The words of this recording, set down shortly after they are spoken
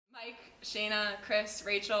Shayna, Chris,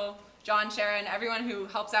 Rachel, John, Sharon, everyone who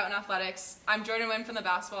helps out in athletics. I'm Jordan Wynn from the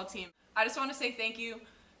basketball team. I just want to say thank you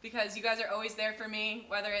because you guys are always there for me,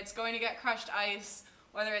 whether it's going to get crushed ice,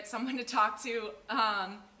 whether it's someone to talk to.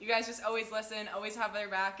 You guys just always listen, always have their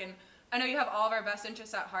back, and I know you have all of our best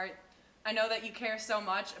interests at heart. I know that you care so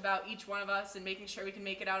much about each one of us and making sure we can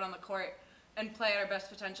make it out on the court and play at our best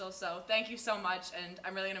potential, so thank you so much, and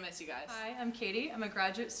I'm really going to miss you guys. Hi, I'm Katie. I'm a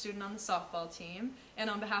graduate student on the softball team, and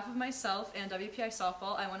on behalf of myself and WPI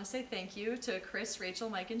Softball, I want to say thank you to Chris, Rachel,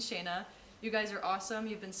 Mike, and Shayna. You guys are awesome.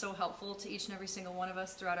 You've been so helpful to each and every single one of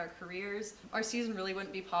us throughout our careers. Our season really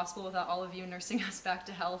wouldn't be possible without all of you nursing us back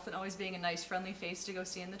to health and always being a nice, friendly face to go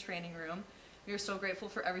see in the training room. We are so grateful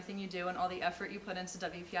for everything you do and all the effort you put into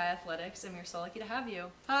WPI Athletics, and we are so lucky to have you.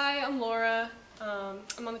 Hi, I'm Laura.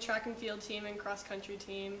 I'm on the track and field team and cross country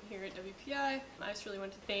team here at WPI. I just really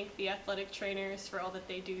want to thank the athletic trainers for all that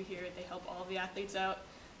they do here. They help all the athletes out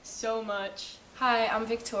so much. Hi, I'm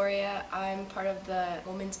Victoria. I'm part of the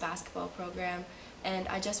women's basketball program, and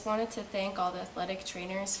I just wanted to thank all the athletic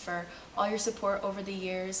trainers for all your support over the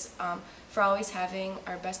years, for always having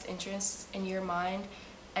our best interests in your mind,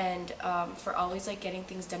 and for always getting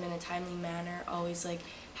things done in a timely manner, always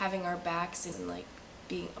having our backs and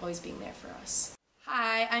always being there for us.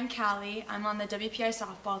 Hi, I'm Callie. I'm on the WPI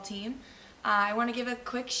softball team. I want to give a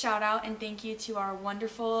quick shout out and thank you to our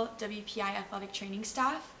wonderful WPI athletic training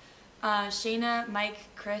staff. Shayna, Mike,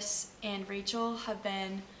 Chris, and Rachel have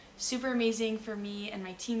been super amazing for me and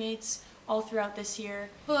my teammates all throughout this year.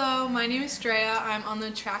 Hello, my name is Drea. I'm on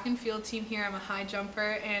the track and field team here. I'm a high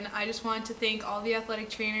jumper, and I just wanted to thank all the athletic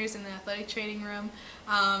trainers in the athletic training room.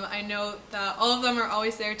 I know that all of them are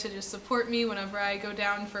always there to just support me whenever I go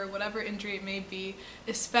down for whatever injury it may be,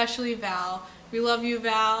 especially Val. We love you,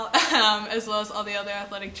 Val, as well as all the other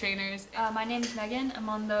athletic trainers. My name is Megan. I'm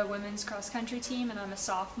on the women's cross country team, and I'm a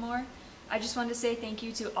sophomore. I just wanted to say thank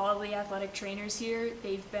you to all the athletic trainers here.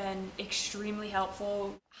 They've been extremely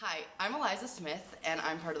helpful. Hi, I'm Eliza Smith, and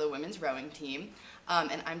I'm part of the women's rowing team.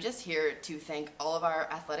 And I'm just here to thank all of our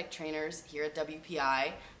athletic trainers here at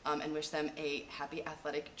WPI and wish them a happy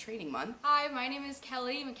athletic training month. Hi, my name is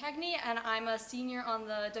Kelly McKegney, and I'm a senior on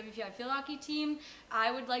the WPI field hockey team. I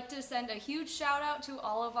would like to send a huge shout out to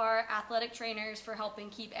all of our athletic trainers for helping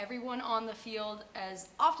keep everyone on the field as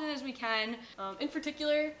often as we can. In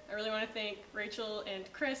particular, I really want to thank Rachel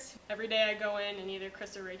and Chris. Every day I go in and either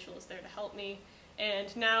Chris or Rachel is there to help me.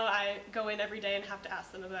 And now I go in every day and have to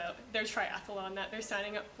ask them about their triathlon that they're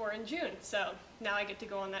signing up for in June. So now I get to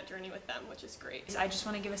go on that journey with them, which is great. I just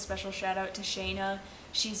want to give a special shout out to Shayna.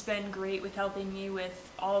 She's been great with helping me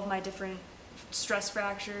with all of my different stress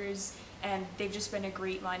fractures, and they've just been a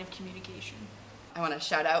great line of communication. I want to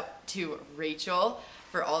shout out to Rachel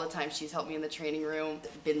for all the time she's helped me in the training room,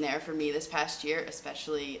 been there for me this past year,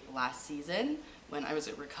 especially last season when I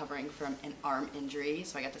was recovering from an arm injury,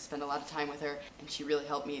 so I got to spend a lot of time with her, and she really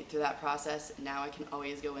helped me through that process. Now I can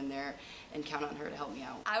always go in there and count on her to help me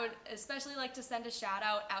out. I would especially like to send a shout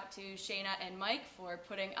out to Shayna and Mike for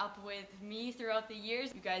putting up with me throughout the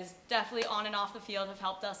years. You guys definitely on and off the field have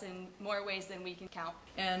helped us in more ways than we can count.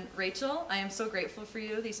 And Rachel, I am so grateful for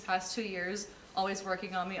you these past 2 years, always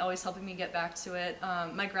working on me, always helping me get back to it.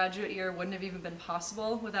 My graduate year wouldn't have even been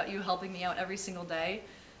possible without you helping me out every single day.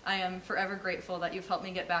 I am forever grateful that you've helped me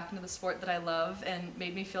get back into the sport that I love and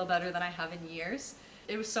made me feel better than I have in years.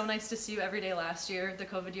 It was so nice to see you every day last year. The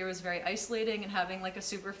COVID year was very isolating, and having a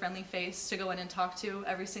super friendly face to go in and talk to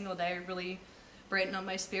every single day really brightened up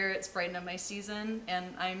my spirits, brightened up my season, and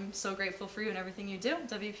I'm so grateful for you and everything you do.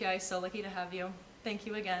 WPI is so lucky to have you. Thank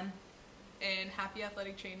you again. And happy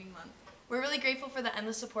athletic training month. We're really grateful for the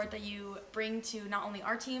endless support that you bring to not only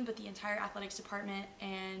our team, but the entire athletics department,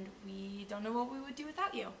 and we don't know what we would do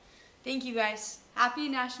without you. Thank you, guys. Happy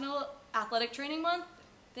National Athletic Training Month.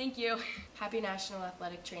 Thank you. Happy National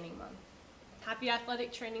Athletic Training Month. Happy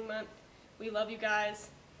Athletic Training Month. We love you guys.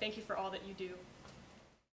 Thank you for all that you do.